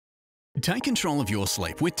Take control of your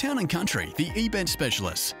sleep with Town & Country, the eBed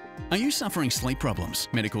specialists. Are you suffering sleep problems,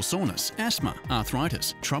 medical soreness, asthma,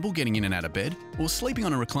 arthritis, trouble getting in and out of bed, or sleeping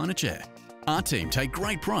on a recliner chair? Our team take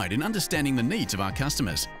great pride in understanding the needs of our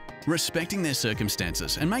customers, respecting their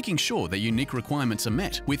circumstances and making sure their unique requirements are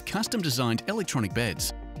met with custom-designed electronic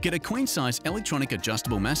beds. Get a queen-size electronic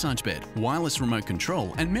adjustable massage bed, wireless remote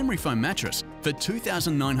control and memory foam mattress for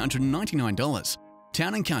 $2,999.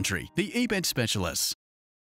 Town & Country, the eBed specialists.